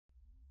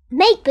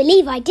Make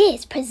Believe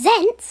Ideas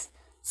presents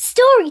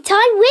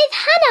Storytime with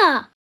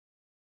Hannah.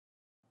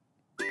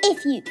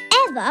 If you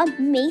ever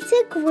meet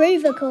a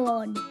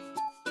Groovicorn.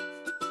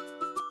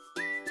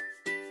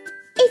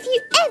 If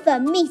you ever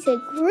meet a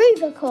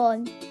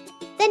Groovicorn,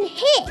 then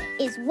here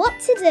is what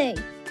to do.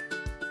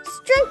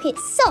 Stroke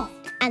its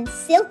soft and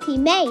silky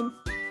mane,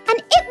 and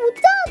it will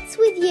dance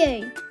with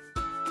you.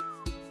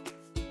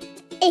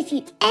 If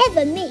you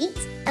ever meet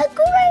a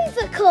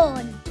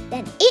Groovicorn,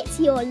 then it's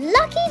your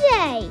lucky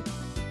day.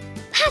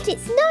 Pat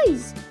its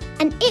nose,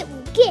 and it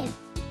will give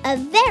a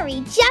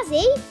very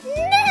jazzy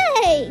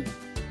neigh.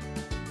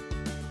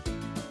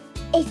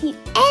 If you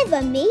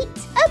ever meet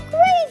a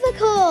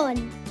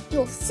Groovicorn,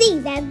 you'll see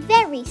they're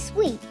very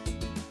sweet.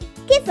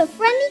 Give a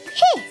friendly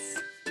kiss,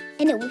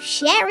 and it will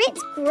share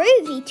its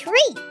groovy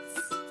treats.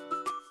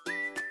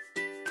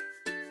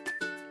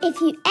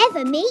 If you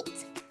ever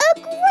meet a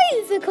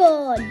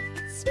Groovicorn,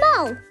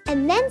 smile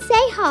and then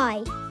say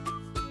hi.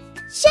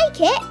 Shake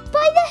it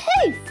by the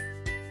hoof,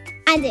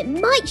 and it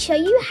might show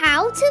you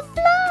how to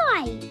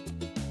fly.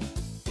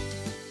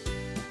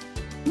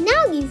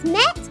 Now you've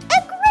met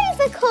a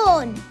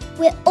Groovicorn.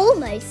 We're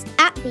almost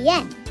at the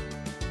end.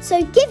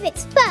 So give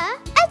its fur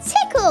a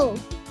tickle,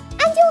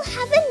 and you'll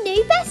have a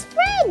new best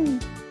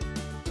friend.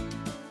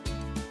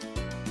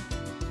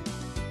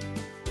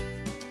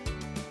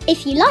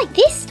 If you like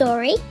this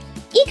story,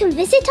 you can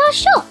visit our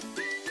shop,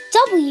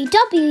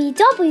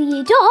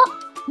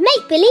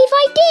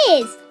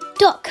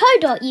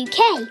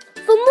 www.makebelieveideas.co.uk,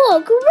 for more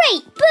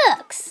great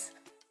books.